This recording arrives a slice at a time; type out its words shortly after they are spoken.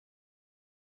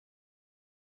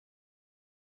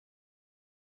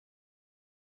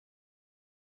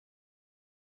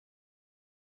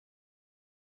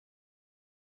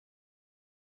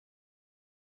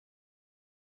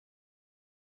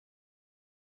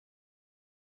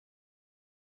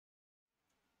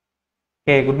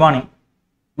Okay, good morning.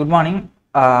 Good morning.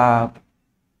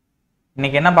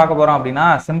 இன்னைக்கு என்ன பார்க்க போறோம் அப்படின்னா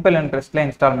சிம்பிள் இன்ட்ரெஸ்ட்ல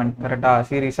இன்ஸ்டால்மெண்ட் கரெக்டா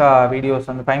சீரிஸா வீடியோஸ்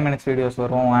வந்து 5 minutes வீடியோஸ்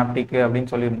வரும் ஆப்டிக்கு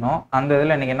அப்படின்னு சொல்லியிருந்தோம். அந்த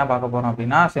இதில் இன்னைக்கு என்ன பார்க்க போறோம்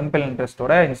அப்படின்னா சிம்பிள்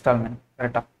இன்ட்ரெஸ்டோட இன்ஸ்டால்மெண்ட்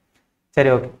கரெக்டா.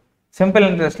 சரி, ஓகே. சிம்பிள்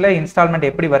இன்ட்ரெஸ்ட்ல இன்ஸ்டால்மெண்ட்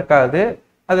எப்படி ஒர்க் ஆகுது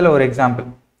அதில் ஒரு எக்ஸாம்பிள்.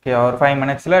 ஓகே, ஒரு 5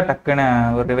 minutesல டக்குன்னு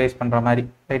ஒரு ரிவைஸ் பண்ற மாதிரி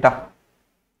ரைட்டா.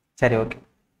 சரி, ஓகே.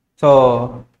 ஸோ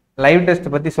லைவ் டெஸ்ட்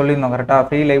பற்றி சொல்லியிருந்தோம் கரெக்டா.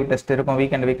 ஃப்ரீ லைவ் டெஸ்ட் இருக்கும்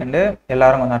வீக்கெண்டு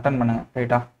எல்லாரும் கொஞ்சம் அட்டன் பண்ணுங்க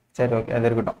ரைட்டா. சரி, ஓகே, அது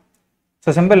இருக்கட்டும்.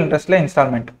 So simple இன்ட்ரெஸ்ட்ல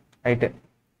instalment right.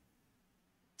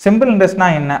 Simple இன்ட்ரெஸ்ட்னா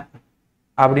என்ன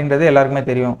அப்படின்றது எல்லாருக்குமே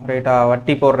தெரியும் ரைட்டா.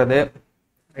 வட்டி போடுறது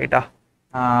ரைட்டா.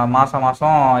 மாதம்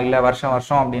இல்லை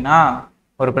வருஷம் அப்படின்னா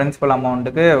ஒரு பிரின்சிபல்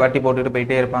அமௌண்ட்டுக்கு வட்டி போட்டுட்டு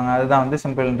போயிட்டே இருப்பாங்க. அதுதான் வந்து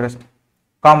சிம்பிள் இன்ட்ரெஸ்ட்.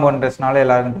 காம்பவுண்ட் இன்ட்ரெஸ்ட்னால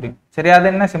எல்லாருக்கும் தெரியும். சரி,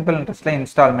 அது என்ன சிம்பிள் இன்ட்ரெஸ்ட்ல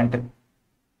இன்ஸ்டால்மெண்ட்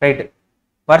ரைட்டு.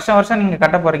 வருஷம் நீங்கள்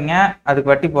கட்ட போகிறீங்க, அதுக்கு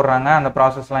வட்டி போடுறாங்க, அந்த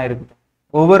ப்ராசஸ்லாம் இருக்குது.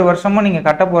 ஒவ்வொரு வருஷமும் நீங்கள்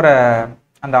கட்ட போகிற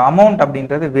அந்த அமௌண்ட்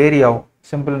அப்படின்றது வேரி ஆகும்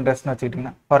சிம்பிள் இன்ட்ரெஸ்ட்னு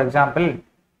வச்சுக்கிட்டிங்கன்னா. ஃபார் எக்ஸாம்பிள்,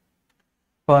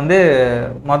 இப்போ வந்து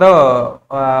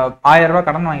 1000 ரூபா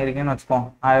கடன் வாங்கியிருக்கீங்கன்னு வச்சுப்போம்.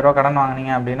 1000 ரூபா கடன்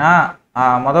வாங்கினீங்க அப்படின்னா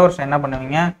வருஷம் என்ன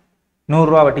பண்ணுவீங்க, 100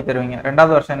 ரூபா வட்டி தருவீங்க.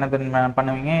 ரெண்டாவது வருஷம் என்ன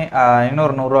பண்ணுவீங்க,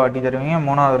 இன்னொரு 100 ரூபா வட்டி தருவீங்க.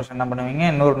 மூணாவது வருஷம் என்ன பண்ணுவீங்க,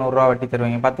 இன்னொரு 100 ரூபா வட்டி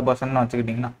தருவீங்க. 10%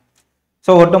 வச்சுக்கிட்டிங்கன்னா.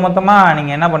 ஸோ ஒட்டு மொத்தமாக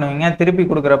நீங்கள் என்ன பண்ணுவீங்க, திருப்பி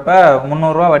கொடுக்குறப்ப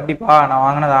 300 ரூபா வட்டிப்பா, நான்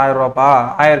வாங்கினது 1000 ரூபாப்பா,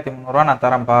 1300 ரூபா நான்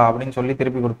தரேன்ப்பா அப்படின்னு சொல்லி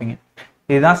திருப்பி கொடுப்பீங்க.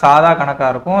 இதுதான் சாதா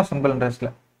கணக்காக இருக்கும் சிம்பிள் இன்ட்ரெஸ்ட்ல.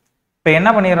 இப்போ என்ன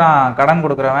பண்ணிடுறான் கடன்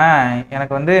கொடுக்குறவன்,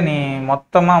 எனக்கு வந்து நீ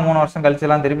மொத்தமாக 3 வருஷம்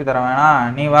கழிச்சுலாம் திருப்பி தர வேணாம்,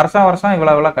 நீ வருஷம்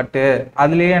இவ்வளோ கட்டு,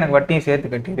 அதுலேயே எனக்கு வட்டியும்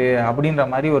சேர்த்து கட்டிடு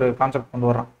அப்படின்ற மாதிரி ஒரு கான்செப்ட்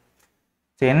கொண்டு வர்றான்.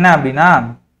 சரி, என்ன அப்படின்னா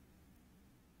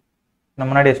இந்த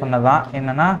முன்னாடியே சொன்னதான்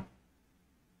என்னன்னா,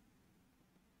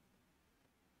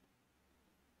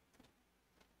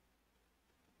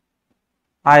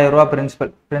 ₹1000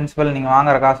 பிரின்சிபல் நீங்கள்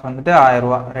வாங்குற காசு வந்துட்டு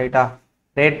 ₹1000 ரைட்டா.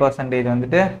 ரேட் பர்சன்டேஜ்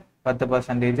வந்துட்டு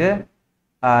 10%,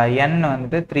 என்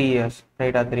வந்துட்டு 3 years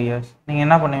ரைட்டா. 3 years நீங்கள்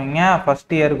என்ன பண்ணுவீங்க,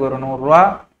 ஃபர்ஸ்ட் இயருக்கு ஒரு 100 ரூபா,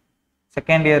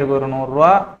 செகண்ட் இயருக்கு ஒரு 100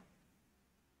 ரூபா,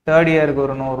 தேர்ட் இயருக்கு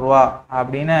ஒரு 100 ரூபா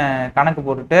அப்படின்னு கணக்கு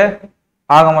போட்டுட்டு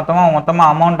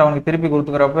மொத்தமாக அமௌண்ட் அவனுக்கு திருப்பி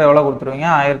கொடுத்துக்கிறப்ப எவ்வளோ கொடுத்துருவீங்க,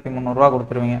 1300 ரூபா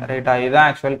கொடுத்துருவீங்க ரைட்டா. இதுதான்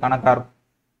ஆக்சுவல் கணக்காக இருக்கும்.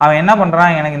 அவன் என்ன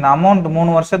பண்ணுறான், எனக்கு இந்த அமௌண்ட்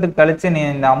 3 வருஷத்துக்கு கழிச்சு நீ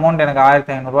இந்த அமௌண்ட் எனக்கு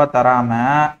 1500 ரூபா தராம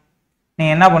நீ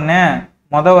என்ன பண்ணு,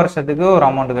 வருஷத்துக்கு ஒரு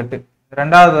அமௌண்ட் கட்டு,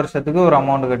 ரெண்டாவது வருஷத்துக்கு ஒரு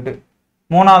அமௌண்ட் கட்டு,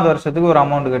 மூணாவது வருஷத்துக்கு ஒரு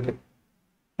அமௌண்ட் கட்டு.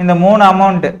 இந்த 3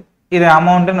 அமௌண்ட், இது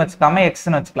அமௌண்ட்டுன்னு வச்சுக்காம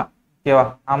எக்ஸ்ன்னு வச்சுக்கலாம் ஓகேவா.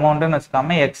 அமௌண்ட்டுன்னு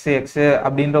வச்சுக்காம எக்ஸ்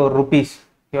அப்படின்ற ஒரு ருபீஸ்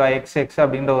ஓகேவா. எக்ஸ்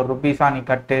அப்படின்ற ஒரு ருபீஸா நீ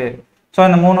கட்டு. ஸோ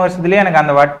இந்த 3 வருஷத்துலேயே எனக்கு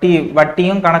அந்த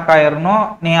வட்டியும் கணக்காயிரணும்,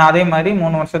 நீ அதே மாதிரி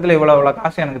 3 வருஷத்துல இவ்வளோ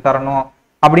காசு எனக்கு தரணும்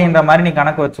அப்படின்ற மாதிரி நீ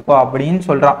கணக்கு வச்சுக்கோ அப்படின்னு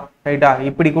சொல்றான் ரைட்டா.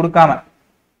 இப்படி கொடுக்காம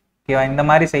ஓகேவா, இந்த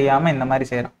மாதிரி செய்யாம இந்த மாதிரி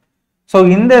செய்யறான். ஸோ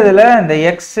இந்த இதுல இந்த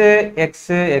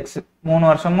எக்ஸ் 3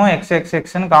 வருஷமும்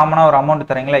எக்ஸ்ன்னு காமனா ஒரு அமௌண்ட்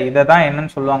தரீங்களா, இதை தான்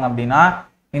என்னன்னு சொல்லுவாங்க அப்படின்னா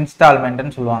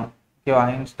இன்ஸ்டால்மெண்ட்னு சொல்லுவாங்க ஓகேவா.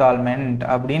 இன்ஸ்டால்மெண்ட்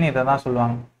அப்படின்னு இதை தான்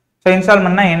சொல்லுவாங்க. ஸோ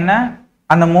இன்ஸ்டால்மெண்ட்னா என்ன,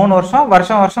 அந்த 3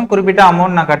 வருஷம் குறிப்பிட்ட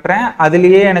அமௌண்ட் நான் கட்டுறேன்,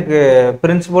 அதுலயே எனக்கு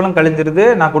பிரின்சிபலும் கழிஞ்சிருது,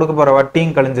 நான் கொடுக்க போற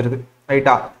வட்டியும் கழிஞ்சிருது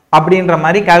ரைட்டா. அப்படின்ற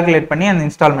மாதிரி கால்குலேட் பண்ணி அந்த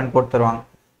இன்ஸ்டால்மெண்ட் போட்டு தருவாங்க.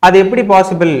 அது எப்படி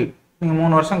பாசிபிள், நீங்க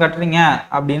 3 வருஷம் கட்டுறீங்க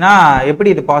அப்படின்னா எப்படி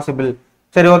இது பாசிபிள்.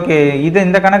 சரி, ஓகே,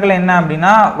 இந்த கணக்குல என்ன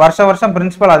அப்படின்னா வருஷம்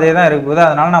பிரின்சிபல் அதே தான் இருக்குது,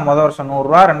 அதனால நான் வருஷம் 100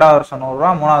 ரூபா, ரெண்டாவது வருஷம் 100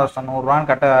 ரூபா, மூணாவது வருஷம் 100 ரூபான்னு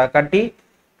கட்டி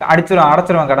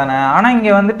அடைச்சிருவேன் கடனை. ஆனா இங்க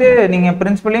வந்துட்டு நீங்க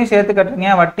பிரின்சிபலையும் சேர்த்து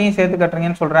கட்டுறீங்க, வட்டியும் சேர்த்து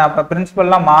கட்டுறீங்கன்னு சொல்றேன், அப்ப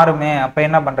பிரின்சிபல்லாம் மாறுமே, அப்ப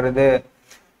என்ன பண்றது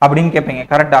அப்படின்னு கேட்பீங்க.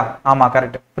 கரெக்டா, ஆமா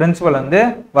கரெக்ட். பிரின்சிபல் வந்து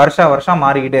வருஷம்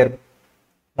மாறிக்கிட்டே இருக்கு.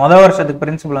 வருஷத்துக்கு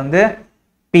பிரின்சிபல் வந்து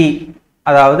பி,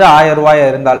 அதாவது 1000 ரூபாய்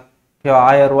இருந்தால்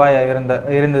 1000 ரூபாய்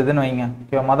இருந்ததுன்னு வைங்க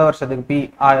ஓகே. வருஷத்துக்கு பி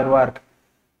 1000 ரூபாய் இருக்கு.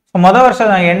 ஸோ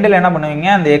வருஷம் எண்டில் என்ன பண்ணுவீங்க,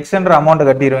 அந்த எக்ஸ்ன்ற அமௌண்ட்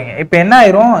கட்டிடுவீங்க. இப்போ என்ன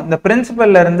ஆயிரும், இந்த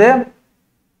பிரின்சிபல்ல இருந்து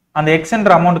அந்த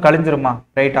எக்ஸ்ன்ற அமௌண்ட் கழிஞ்சிருமா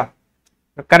ரைட்டா.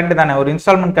 கரெக்ட் தானே. ஒரு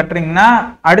இன்ஸ்டால்மெண்ட் கட்டுறீங்கன்னா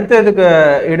அடுத்ததுக்கு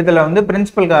இடத்துல வந்து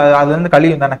பிரின்சிபல் அது வந்து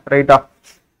கழியும் தானே ரைட்டா.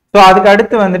 ஸோ அதுக்கு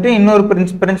அடுத்து வந்துட்டு இன்னொரு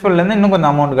பிரின்சிபல்ல இருந்து இன்னும்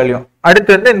கொஞ்சம் அமௌண்ட் கழியும்,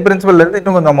 அடுத்து வந்து இந்த பிரின்சிபல்ல இருந்து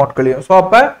இன்னும் கொஞ்சம் அமௌண்ட் கழியும். ஸோ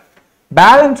அப்போ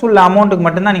பேலன்ஸ் உள்ள அமௌண்ட்டுக்கு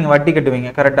மட்டும்தான் நீங்க வட்டி கட்டுவீங்க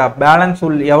கரெக்டா. பேலன்ஸ்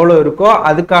உள்ள எவ்வளவு இருக்கோ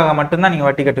அதுக்காக மட்டும்தான் நீங்க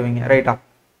வட்டி கட்டுவீங்க ரைட்டா.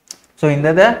 ஸோ இந்த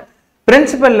இதை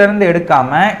பிரின்சிபல்ல இருந்து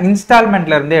எடுக்காம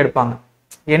இன்ஸ்டால்மெண்ட்ல இருந்தே எடுப்பாங்க.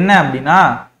 என்ன அப்படின்னா,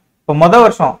 இப்போ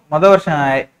வருஷம்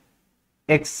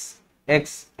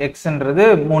எக்ஸ்ன்றது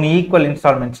 3 ஈக்குவல்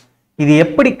இன்ஸ்டால்மெண்ட்ஸ். இது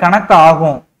எப்படி கணக்கு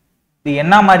ஆகும், இது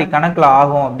என்ன மாதிரி கணக்குல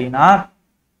ஆகும் அப்படின்னா,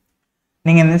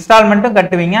 நீங்க இன்ஸ்டால்மெண்ட்டும்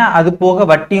கட்டுவீங்க, அது போக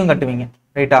வட்டியும் கட்டுவீங்க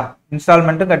ரைட்டா.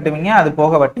 இன்ஸ்டால்மெண்ட்டும் கட்டுவீங்க, அது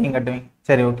போக வட்டியும் கட்டுவீங்க.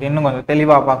 சரி, ஓகே, இன்னும் கொஞ்சம்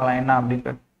தெளிவா பார்க்கலாம் என்ன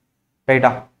அப்படின்ட்டு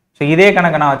ரைட்டா. ஸோ இதே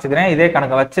கணக்கை நான் வச்சுக்கிறேன், இதே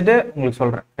கணக்கை வச்சுட்டு உங்களுக்கு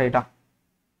சொல்றேன் ரைட்டா.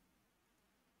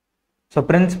 ஸோ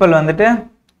பிரின்சிபல் வந்துட்டு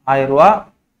 1000 ரூபா,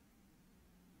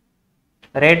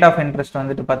 ரேட் ஆஃப் இன்ட்ரெஸ்ட்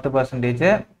வந்துட்டு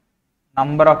 10%,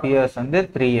 நம்பர் ஆஃப் இயர்ஸ் வந்து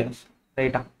 3 years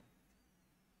ரைட்டா.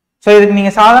 ஸோ இதுக்கு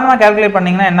நீங்கள் சாதாரணமாக கேல்குலேட்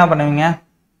பண்ணீங்கன்னா என்ன பண்ணுவீங்க,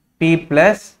 B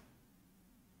plus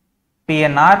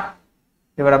PNR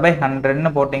divide by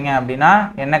 100ன்னு போட்டிங்க அப்படின்னா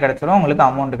என்ன கிடைச்சிரும், உங்களுக்கு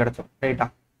அமௌண்ட் கிடைச்சிரும் ரைட்டா.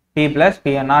 B plus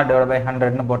PNR divide by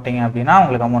 100ன்னு போட்டிங்க அப்படின்னா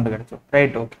உங்களுக்கு அமௌண்ட் கிடைச்சிரும்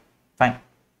ரைட். Okay fine.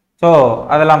 ஸோ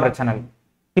அதெல்லாம் பிரச்சனை இல்லை.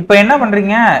 இப்போ என்ன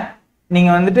பண்ணுறீங்க,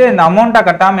 நீங்கள் வந்துட்டு இந்த அமௌண்ட்டாக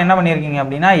கட்டாமல் என்ன பண்ணியிருக்கீங்க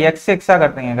அப்படின்னா எக்ஸாக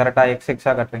கட்டுறீங்க கரெக்டாக,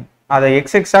 எக்ஸாக கட்டுறீங்க. அதை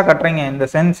எக்ஸாக கட்டுறீங்க இந்த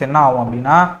சென்ஸ் என்ன ஆகும்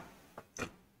அப்படின்னா,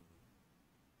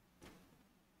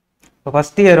 இப்போ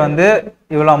ஃபர்ஸ்ட் இயர் வந்து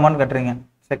இவ்வளோ அமௌண்ட் கட்டுறீங்க,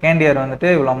 செகண்ட் இயர் வந்துட்டு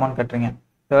இவ்வளோ அமௌண்ட் கட்டுறீங்க,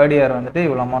 தேர்ட் இயர் வந்துட்டு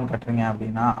இவ்வளோ அமௌண்ட் கட்டுறீங்க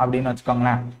அப்படின்னு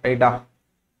வச்சுக்கோங்களேன் ரைட்டா.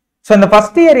 ஸோ இந்த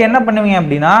ஃபர்ஸ்ட் இயர் என்ன பண்ணுவீங்க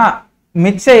அப்படின்னா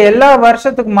மிச்ச எல்லா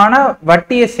வருஷத்துக்குமான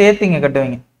வட்டியை சேர்த்து இங்கே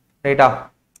கட்டுவீங்க ரைட்டா.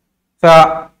 ஸோ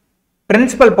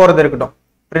பிரின்சிபல் போகிறது இருக்கட்டும்,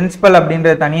 பிரின்சிபல்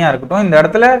அப்படின்றது தனியாக இருக்கட்டும். இந்த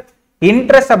இடத்துல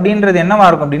இன்ட்ரெஸ்ட் அப்படின்றது என்னவா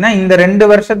இருக்கும் அப்படின்னா இந்த 2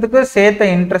 வருஷத்துக்கு சேர்த்த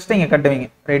இன்ட்ரெஸ்ட் இங்கே கட்டுவீங்க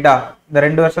ரைட்டா. இந்த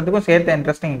 2 வருஷத்துக்கும் சேர்த்த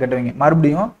இன்ட்ரெஸ்ட் இங்கே கட்டுவீங்க.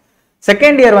 மறுபடியும்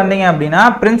செகண்ட் இயர் வந்தீங்க அப்படின்னா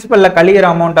பிரின்சிபல்ல கழிகிற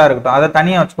அமௌண்ட்டாக இருக்கட்டும் அதை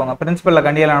தனியாக வச்சுக்கோங்க, பிரின்சிபல்ல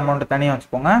கழிகிற அமௌண்ட் தனியாக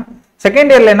வச்சுக்கோங்க.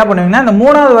 செகண்ட் இயர்ல என்ன பண்ணுவீங்கன்னா இந்த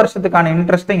 3வது வருஷத்துக்கான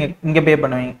இன்ட்ரெஸ்ட் இங்கே பே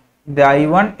பண்ணுவீங்க. இது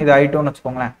I1 இது I2ன்னு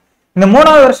வச்சுக்கோங்களேன். இந்த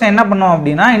 3வது வருஷம் என்ன பண்ணுவோம்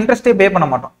அப்படின்னா இன்ட்ரெஸ்டே பே பண்ண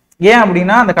மாட்டோம். ஏன்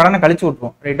அப்படின்னா அந்த கடனை கழிச்சு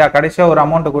விட்டுருவோம் ரைட்டா. கடைசியாக ஒரு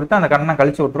அமௌண்ட் கொடுத்து அந்த கடனை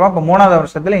கழிச்சு விட்டுருவோம். அப்போ 3வது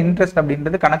வருஷத்துல இன்ட்ரெஸ்ட்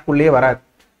அப்படின்றது கணக்குள்ளேயே வராது.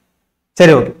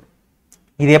 சரி ஓகே,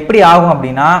 இது எப்படி ஆகும்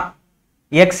அப்படின்னா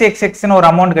எக்ஸ்ன்னு ஒரு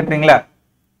அமௌண்ட் கட்டுறீங்களா,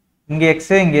 இங்க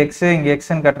எக்ஸ் இங்க எக்ஸ் இங்க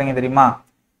எக்ஸ்ன்னு கட்டுறீங்க தெரியுமா.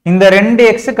 இந்த 2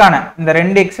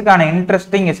 எக்ஸுக்கான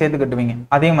இன்ட்ரெஸ்ட் இங்க சேர்த்து கட்டுவீங்க.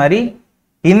 அதே மாதிரி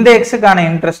இந்த எக்ஸுக்கான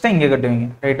இன்ட்ரெஸ்ட் இங்க கட்டுவீங்க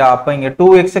ரைட்டா. அப்ப இங்க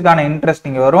 2xக்கான இன்ட்ரெஸ்ட்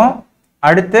இங்க வரும்,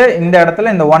 அடுத்து இந்த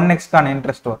இடத்துல இந்த 1xக்கான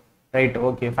இன்ட்ரெஸ்ட் வரும் ரைட்.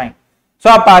 Okay fine. ஸோ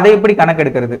அப்ப அதை எப்படி கணக்கு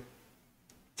எடுக்கிறது,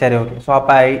 சரி ஓகே. ஸோ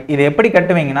அப்ப இது எப்படி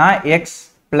கட்டுவீங்கன்னா X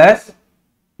plus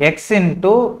X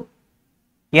into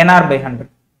NR by 100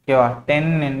 ஓகேவா. 10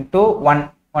 இன்டூ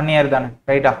 1 இயர் தானே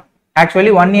ரைட்டா.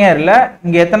 ஆக்சுவலி 1 இயர்ல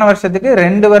இங்க எத்தனை வருஷத்துக்கு,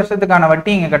 2 வருஷத்துக்கான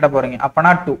வட்டி இங்க கட்ட போறீங்க,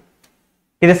 அப்பனா 2.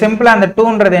 இது சிம்பிளா அந்த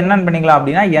 2ன்றது என்னன்னு பண்ணிக்கலாம்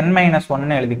அப்படின்னா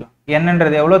n-1 எழுதிக்கலாம்.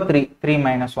 nன்றது எவ்வளோ 3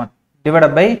 - 1 டிவைட்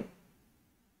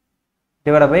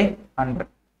பை 100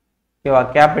 ஓகேவா.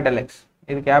 கேபிட்டல் எக்ஸ்,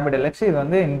 இது கேபிட்டல் எக்ஸ், இது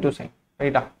வந்து இன்டூ சைன்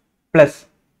ரைட்டா. பிளஸ்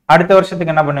அடுத்த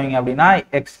வருஷத்துக்கு என்ன பண்ணுவீங்க அப்படின்னா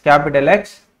X capital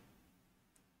X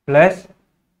plus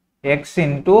X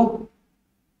into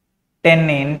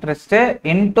 10 interest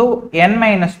into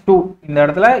n-2 இந்த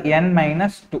இடத்துல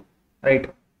n-2 ரைட்.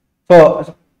 ஸோ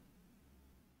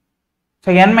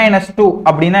n-2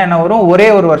 அப்படின்னா என்ன வரும், ஒரே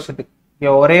ஒரு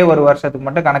வருஷத்துக்கு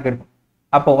மட்டும் கணக்கு இருக்கும்.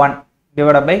 அப்போ 1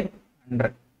 டிவைட் பை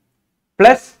 100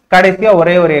 பிளஸ் கடைசியா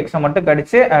ஒரே ஒரு எக்ஸை மட்டும்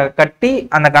கட்டி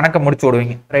அந்த கணக்கை முடிச்சு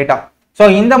விடுவீங்க ரைட்டா. ஸோ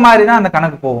இந்த மாதிரி தான் அந்த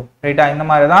கணக்கு போகும் ரைட்டா. இந்த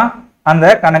மாதிரி தான் அந்த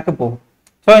கணக்கு போகும்.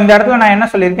 ஸோ இந்த இடத்துல நான் என்ன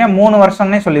சொல்லியிருக்கேன், 3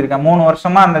 வருஷம்னே சொல்லியிருக்கேன். 3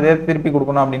 வருஷமா அந்த திருப்பி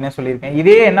கொடுக்கணும் அப்படின்னு சொல்லியிருக்கேன்.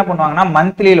 இதே என்ன பண்ணுவாங்கன்னா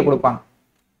மந்த்லியில கொடுப்பாங்க.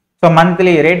 ஸோ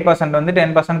மந்த்லி ரேட் பர்சன்ட் வந்து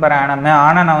 10% per annum.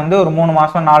 ஆனால் நான் வந்து ஒரு 3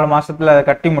 மாசம் 4 மாசத்துல அதை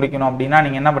கட்டி முடிக்கணும் அப்படின்னா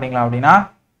நீங்க என்ன பண்ணிக்கலாம் அப்படின்னா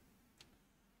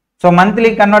ஸோ மந்த்லி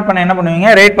கன்வெர்ட் பண்ண என்ன பண்ணுவீங்க,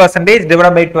 ரேட் பர்சன்டேஜ்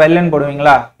டிவைட் பை 12ன்னு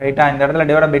போடுவீங்களா ரைட்டா. இந்த இடத்துல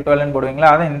டிவைட் பை 12ன்னு போடுவீங்களா,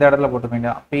 அதை இந்த இடத்துல போட்டுப்பீங்க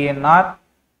PNR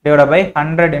டிவைட் பை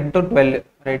 100 into 12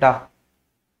 ரைட்டா.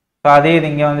 ஸோ அதே இது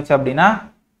இங்கே வந்துச்சு அப்படின்னா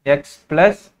X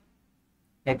plus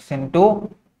X into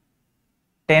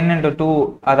 10 into 2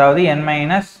 அதாவது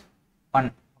n-1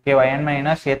 ஓகேவா. n-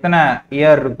 எத்தனை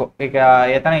இயர்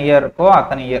இருக்கோ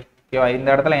அத்தனை இயர் ஓகேவா. இந்த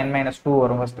இடத்துல n-2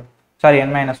 வரும் ஃபர்ஸ்ட், சாரி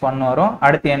n-1 வரும்,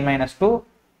 அடுத்து n-2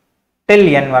 till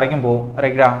n வரைக்கும் போகும்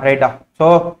ரைட்டா. So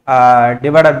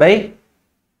divided by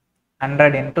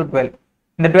 100 into 12.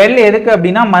 இந்த 12 எதுக்கு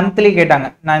அப்படின்னா மந்த்லி கேட்டாங்க.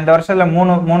 நான் இந்த வருஷத்துல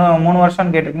மூணு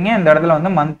வருஷம் கேட்டிருக்கீங்க, இந்த இடத்துல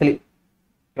வந்து மந்த்லி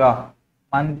ஓகேவா.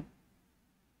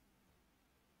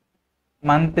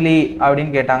 மந்த்லி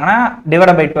அப்படின்னு கேட்டாங்கன்னா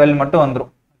டிவைட் பை 12 மட்டும்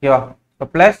வந்துடும் ஓகேவா. ஸோ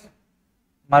பிளஸ்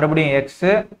மறுபடியும் எக்ஸ்,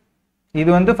 இது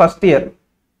வந்து ஃபர்ஸ்ட் இயர்,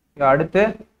 அடுத்து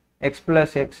எக்ஸ்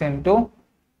பிளஸ் எக்ஸ் இன்டூ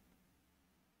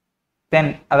 10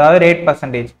 அதாவது rate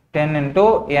percentage 10 into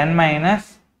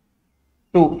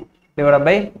n-2 divided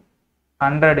by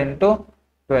 100 into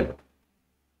 12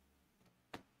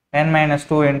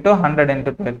 n-2 into 100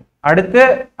 into 12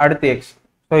 அடுத்து எக்ஸ்.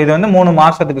 ஸோ இது வந்து 3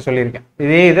 மாசத்துக்கு சொல்லியிருக்கேன்.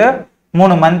 இதே இதை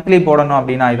 3 மந்த்லி போடணும்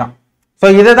அப்படின்னா இதுதான். ஸோ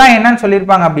இதை தான் என்னன்னு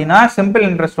சொல்லியிருப்பாங்க அப்படின்னா சிம்பிள்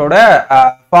இன்ட்ரெஸ்டோட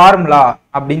ஃபார்முலா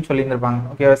அப்படின்னு சொல்லியிருந்திருப்பாங்க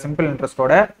ஓகே. சிம்பிள்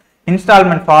இன்ட்ரெஸ்டோட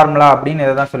இன்ஸ்டால்மெண்ட் ஃபார்முலா அப்படின்னு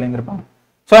இதை தான் சொல்லியிருந்திருப்பாங்க.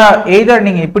 ஸோ எய்தர்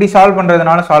நீங்க இப்படி சால்வ்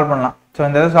பண்றதுனால சால்வ் பண்ணலாம். ஸோ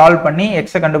இந்த இதை சால்வ் பண்ணி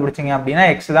எக்ஸை கண்டுபிடிச்சிங்க அப்படின்னா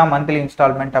எக்ஸ் தான் மந்த்லி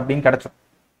இன்ஸ்டால்மெண்ட் அப்படின்னு கிடைச்சோம்.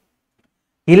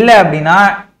 இல்லை அப்படின்னா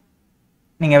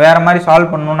நீங்க வேற மாதிரி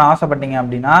சால்வ் பண்ணணும்னு ஆசைப்பட்டீங்க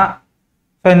அப்படின்னா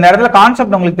ஸோ இந்த இடத்துல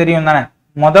கான்செப்ட் உங்களுக்கு தெரியும் தானே.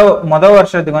 மொத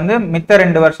வருஷத்துக்கு வந்து மித்த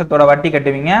 2 வருஷத்தோட வட்டி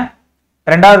கட்டுவீங்க,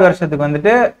 2வது வருஷத்துக்கு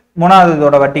வந்துட்டு மூணாவது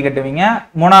இதோட வட்டி கட்டுவீங்க.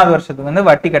 மூணாவது வருஷத்துக்கு வந்து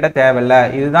வட்டி கட்ட தேவையில்லை.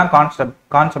 இதுதான்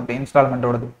கான்செப்ட்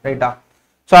இன்ஸ்டால்மெண்ட்டோடது, ரைட்டா?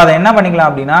 ஸோ அதை என்ன பண்ணிக்கலாம்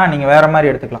அப்படின்னா நீங்க வேற மாதிரி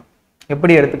எடுத்துக்கலாம்.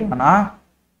 எப்படி எடுத்துக்கலாம்னா,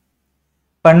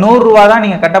 இப்போ 100 ரூபா தான்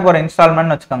நீங்க கட்ட போற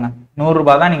இன்ஸ்டால்மெண்ட் வச்சுக்கோங்க. 100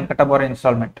 ரூபா தான் நீங்க கட்ட போற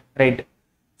இன்ஸ்டால்மெண்ட், ரைட்?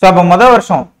 ஸோ அப்போ முதல்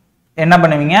வருஷம் என்ன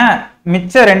பண்ணுவீங்க,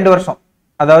 மிச்ச 2 வருஷம்,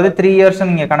 அதாவது 3 இயர்ஸ்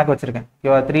நீங்க கணக்கு வச்சிருக்கேன்,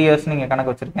 ஓகேவா? 3 இயர்ஸ் நீங்க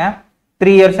கணக்கு வச்சிருக்கேன்.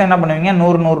 3 இயர்ஸ் என்ன பண்ணுவீங்க,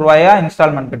 100 ரூபாயா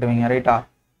இன்ஸ்டால்மெண்ட் கட்டுவீங்க, ரைட்டா?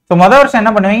 ஸோ முதல் வருஷம்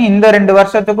என்ன பண்ணுவீங்க, இந்த 2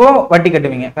 வருஷத்துக்கும் வட்டி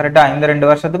கட்டுவீங்க, கரெக்டா? இந்த 2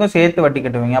 வருஷத்துக்கும் சேர்த்து வட்டி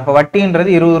கட்டுவீங்க. அப்போ வட்டின்றது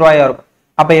 20 ரூபாயா இருக்கும்.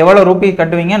 அப்போ எவ்வளவு ரூபீஸ்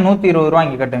கட்டுவீங்க, 120 ரூபா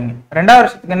இங்க கட்டுவீங்க. 2வது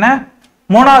வருஷத்துக்கு என்ன,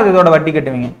 3வது இதோட வட்டி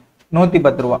கட்டுவீங்க,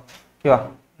 110 ரூபா, ஓகேவா?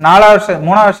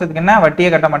 3வது வருஷத்துக்கு என்ன, வட்டியே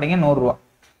கட்ட மாட்டீங்க, 100 ரூபா.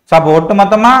 ஸோ அப்போ ஒட்டு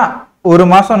மொத்தமா ஒரு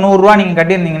மாசம் 100 ரூபா நீங்க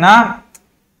கட்டியிருந்தீங்கன்னா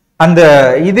அந்த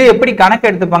இது எப்படி கணக்கு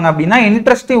எடுத்துப்பாங்க அப்படின்னா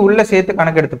இன்ட்ரெஸ்ட் உள்ள சேர்த்து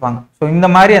கணக்கு எடுத்துப்பாங்க. ஸோ இந்த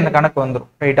மாதிரி அந்த கணக்கு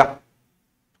வந்துடும், ரைட்டா?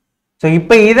 ஸோ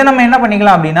இப்போ இதை நம்ம என்ன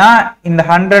பண்ணிக்கலாம் அப்படின்னா இந்த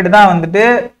 100 தான் வந்துட்டு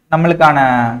நம்மளுக்கான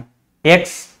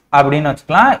எக்ஸ் அப்படின்னு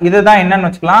வச்சுக்கலாம். இதுதான் என்னன்னு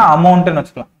வச்சுக்கலாம், அமௌண்ட்னு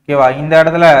வச்சுக்கலாம், ஓகேவா? இந்த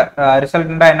இடத்துல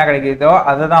ரிசல்டா என்ன கிடைக்குதோ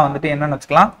அதை தான் வந்துட்டு என்னன்னு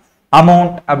வச்சுக்கலாம்,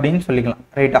 அமௌண்ட் அப்படின்னு சொல்லிக்கலாம்,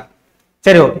 ரைட்டா?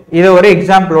 சரி, ஓகே. இது ஒரு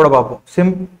எக்ஸாம்பிளோட பார்ப்போம்.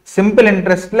 சிம்பிள்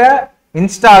இன்ட்ரெஸ்ட்ல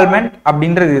இன்ஸ்டால்மெண்ட்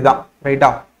அப்படின்றது இதுதான்,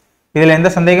 ரைட்டா? இதுல எந்த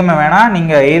சந்தேகமே வேணாம்.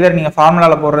 நீங்க எய்தர் நீங்க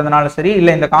ஃபார்முலால போடுறதுனால சரி, இல்ல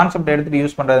இந்த கான்செப்ட் எடுத்துட்டு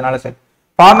யூஸ் பண்றதுனால சரி.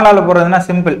 ஃபார்முலால போடுறதுனா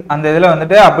சிம்பிள், அந்த இதுல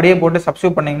வந்துட்டு அப்படியே போட்டு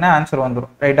சப்ஸ்டியூட் பண்ணீங்கன்னா ஆன்சர்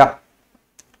வந்துடும், ரைட்டா?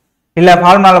 இல்ல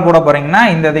ஃபார்முலால போட போறீங்கன்னா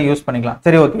இந்த இதை யூஸ் பண்ணிக்கலாம்.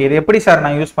 சரி, ஓகே. இது எப்படி சார்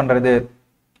நான் யூஸ் பண்றது,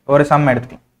 ஒரு சம்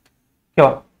எடுத்துக்கலாம்,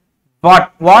 ஓகேவா?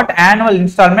 What annual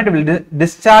installment will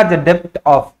discharge a debt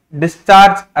of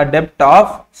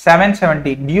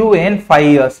 770 due in 5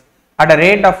 years at a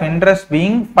rate of interest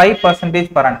being 5%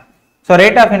 per annum. So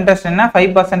rate of interest என்ன,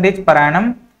 5% per annum,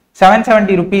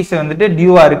 770 rupees வந்துட்டு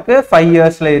டியூவா இருக்கு, 5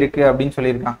 இயர்ஸ்ல இருக்கு அப்படின்னு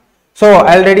சொல்லியிருக்காங்க. ஸோ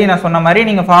ஆல்ரெடி நான் சொன்ன மாதிரி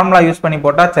நீங்க ஃபார்முலா யூஸ் பண்ணி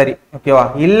போட்டா சரி, ஓகேவா?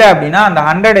 இல்லை அப்படின்னா அந்த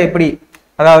 100 எப்படி,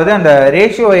 அதாவது அந்த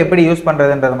ரேஷியோவை எப்படி யூஸ்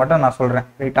பண்றதுன்றது மட்டும் நான் சொல்றேன்,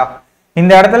 ரைட்டா?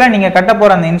 இந்த இடத்துல நீங்க கட்ட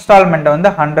போற அந்த இன்ஸ்டால்மெண்ட் வந்து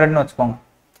 100ன்னு வச்சுக்கோங்க.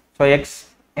 ஸோ எக்ஸ்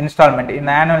இன்ஸ்டால்மெண்ட்,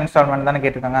 இந்த ஆனுவல் இன்ஸ்டால்மெண்ட் தானே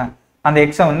கேட்டிருக்காங்க, அந்த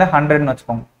எக்ஸை வந்து 100ன்னு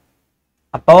வச்சுக்கோங்க.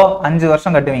 அப்போ 5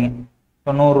 வருஷம் கட்டுவீங்க. ஸோ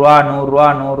 100 ரூபா 100 ரூபா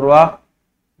 100 ரூபா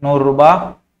 100 ரூபா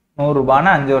 100 ரூபான்னு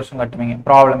 5 வருஷம் கட்டுவீங்க,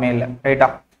 ப்ராப்ளமே இல்லை, ரைட்டா?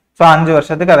 ஸோ 5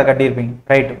 வருஷத்துக்கு அதை கட்டியிருப்பீங்க,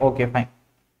 ரைட்? Okay, fine.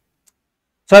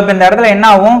 ஸோ இப்போ இந்த இடத்துல என்ன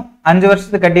ஆகும், 5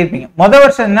 வருஷத்துக்கு கட்டியிருப்பீங்க. முதல்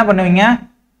வருஷம் என்ன பண்ணுவீங்க,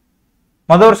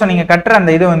 முதல் வருஷம் நீங்க கட்டுற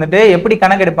அந்த இது வந்துட்டு எப்படி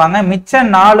கணக்கு எடுப்பாங்க, மிச்ச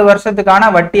 4 வருஷத்துக்கான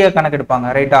வட்டியை கணக்கு எடுப்பாங்க,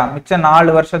 ரைட்டா? மிச்ச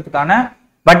 4 வருஷத்துக்கான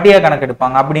வட்டியை கணக்கு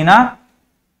எடுப்பாங்க. அப்படின்னா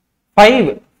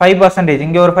 5%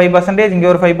 இங்க ஒரு 5%, இங்க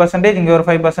ஒரு 5%, இங்க ஒரு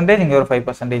 5%, இங்க ஒரு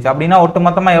 5%, அப்படின்னா ஒட்டு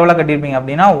மொத்தமா எவ்வளவு கட்டியிருப்பீங்க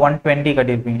அப்படின்னா 120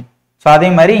 கட்டியிருப்பீங்க. ஸோ அதே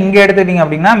மாதிரி இங்க எடுத்துட்டீங்க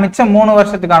அப்படின்னா மிச்சம் 3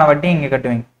 வருஷத்துக்கான வட்டி இங்க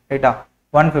கட்டுவீங்க, ரைட்டா?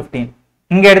 115.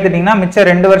 இங்க எடுத்துட்டீங்கன்னா மிச்சம்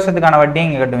 2 வருஷத்துக்கான வட்டி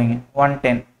இங்க கட்டுவீங்க,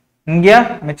 110. இங்க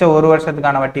மிச்சம் 1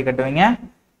 வருஷத்துக்கான வட்டி கட்டுவீங்க.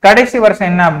 கடைசி வருஷம்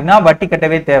என்ன அப்படின்னா வட்டி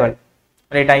கட்டவே தேவை,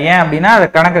 ரைட்டா? ஏன் அப்படின்னா அதை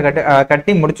கணக்கு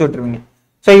கட்டி முடிச்சு விட்டுருவீங்க.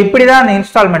 ஸோ இப்படிதான் அந்த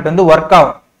இன்ஸ்டால்மெண்ட் வந்து ஒர்க்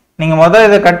ஆகும். நீங்க முதல்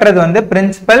இதை கட்டுறது வந்து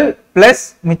பிரின்சிபல் பிளஸ்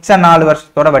மிச்ச 4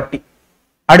 வருஷத்தோட வட்டி.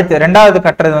 அடுத்து 2வது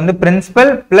கட்டுறது வந்து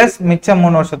பிரின்சிபல் பிளஸ் மிச்ச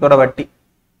 3 வருஷத்தோட வட்டி.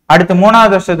 அடுத்து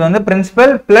 3வது வருஷத்து வந்து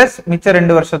பிரின்சிபல் பிளஸ் மிச்ச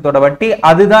 2 வருஷத்தோட வட்டி.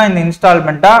 அதுதான் இந்த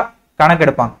இன்ஸ்டால்மெண்டா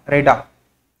கணக்கெடுப்பாங்க, ரைட்டா?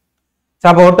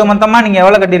 அப்போ ஒட்டு மொத்தமா நீங்க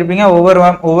எவ்வளவு கட்டியிருப்பீங்க,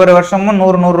 ஒவ்வொரு வருஷமும்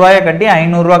 100 ரூபாயை கட்டி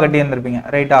 500 ரூபாய் கட்டி இருந்திருப்பீங்க,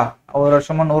 ரைட்டா? ஒவ்வொரு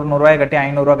வருஷமும் 100 ரூபாயை கட்டி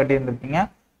 500 ரூபாய் கட்டி இருந்திருப்பீங்க,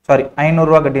 சாரி 500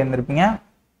 ரூபாய் கட்டி இருந்திருப்பீங்க.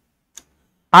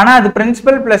 ஆனா அது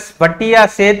பிரின்சிபல் பிளஸ் வட்டியா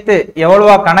சேர்த்து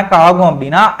எவ்வளவா கணக்கு ஆகும்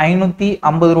அப்படின்னா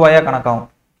 550 ரூபாயா கணக்காகும்,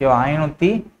 ஓகேவா?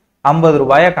 550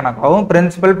 ரூபாயா கணக்காகும்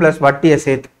பிரின்சிபல் பிளஸ் வட்டியை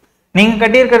சேர்த்து. நீங்க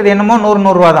கட்டியிருக்கிறது என்னமோ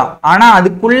 100 ரூபா தான், ஆனா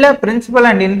அதுக்குள்ள பிரின்சிபல்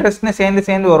அண்ட் இன்ட்ரெஸ்ட்னு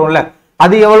சேர்ந்து வரும்ல,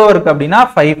 அது எவ்வளவு இருக்கு அப்படின்னா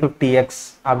 550x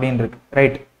அப்படின்னு இருக்கு,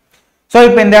 ரைட்? ஸோ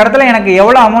இப்போ இந்த இடத்துல எனக்கு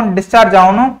எவ்வளவு அமௌண்ட் டிஸ்சார்ஜ்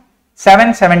ஆகணும்,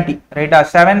 770, ரைட்டா?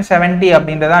 770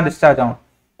 அப்படின்றதான் டிஸ்சார்ஜ் ஆகும்.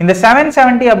 இந்த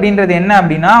 770 அப்படின்றது என்ன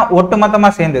அப்படின்னா ஒட்டுமொத்தமா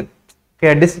சேர்ந்தது,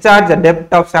 டிஸ்சார்ஜ்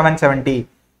டெப்ட் ஆஃப் 770.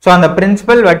 ஸோ அந்த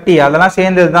பிரின்சிபல் வட்டி அதெல்லாம்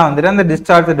சேர்ந்தது தான் வந்துட்டு அந்த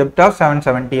டிஸ்சார்ஜ் டெப்ட் ஆஃப்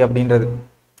 770 அப்படின்றது.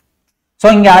 ஸோ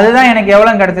இங்க அதுதான் எனக்கு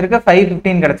எவ்வளவு கிடைச்சிருக்கு,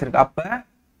 515 கிடைச்சிருக்கு. அப்ப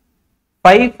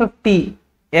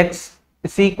 550x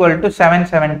is equal to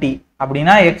 770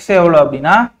 அப்படின்னா x எவ்வளவு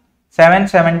அப்படின்னா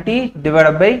 770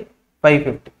 divided by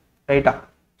 550, ரைட்டா?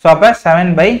 ஸோ அப்ப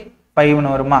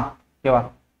 7/5ன்னு வருமா, ஓகேவா?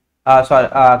 சாரி,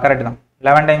 கரெக்ட் தான்.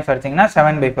 11 டைம்ஸ் அடிச்சிங்கன்னா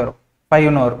 7/5 வரும்,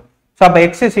 5ன்னு வரும். ஸோ அப்போ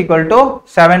x is equal to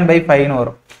 7/5ன்னு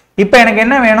வரும். இப்போ எனக்கு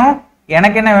என்ன வேணும்,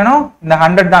 இந்த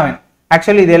 100 தான் வேணும்.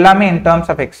 ஆக்சுவலி இது எல்லாமே in terms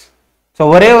of X. So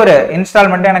ஒரே ஒரு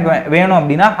இன்ஸ்டால்மெண்ட் எனக்கு வேணும்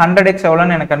அப்படின்னா 100x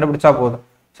எவ்வளோன்னு எனக்கு கண்டுபிடிச்சா போதும்.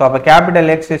 ஸோ அப்போ capital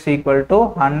X is equal to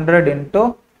 100 into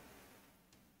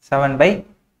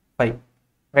 7/5,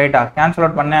 ரைட்டா? கேன்சல்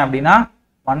அவுட் பண்ணேன் அப்படின்னா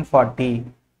 140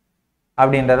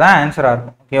 அப்படின்றதான் ஆன்சரா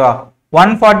இருக்கும், ஓகேவா?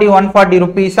 140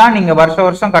 rupees-ஆ நீங்க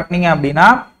வருஷம் கட்டினீங்க அப்படின்னா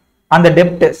அந்த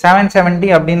டெப்ட் 770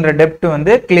 அப்படின்ற டெப்ட்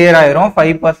வந்து கிளியர் ஆயிரும்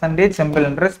 5% சிம்பிள்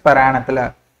இன்ட்ரெஸ்ட் பெர் ஆனத்துல.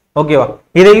 ஓகேவா?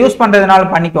 இதை யூஸ் பண்றதுனால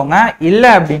பண்ணிக்கோங்க. இல்ல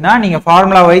அப்படின்னா நீங்க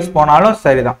ஃபார்முலா வைஸ் போனாலும்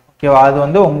சரிதான். ஓகேவா? அது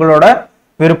வந்து உங்களோட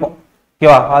விருப்பம்.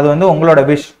 ஓகேவா? அது வந்து உங்களோட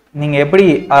விஷ். நீங்க எப்படி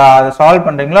அதை சால்வ்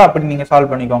பண்றீங்களோ அப்படி நீங்க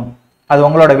சால்வ் பண்ணிக்கோங்க. அது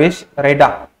உங்களோட விஷ். ரைட்டா?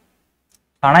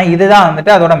 ஆனா இதுதான்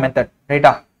வந்துட்டு அதோட மெத்தட்.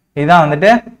 ரைட்டா? இதுதான் வந்துட்டு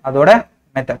அதோட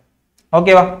மெத்தட்.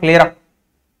 ஓகேவா? கிளியரா?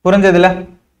 புரிஞ்சதுல?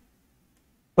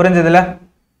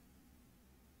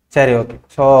 சரி, ஓகே.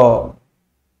 ஸோ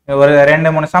ஒரு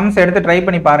 2-3 சம்ஸ் எடுத்து ட்ரை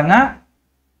பண்ணி பாருங்க.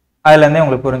 அதுல இருந்தே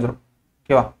உங்களுக்கு புரிஞ்சிடும்.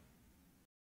 ஓகேவா?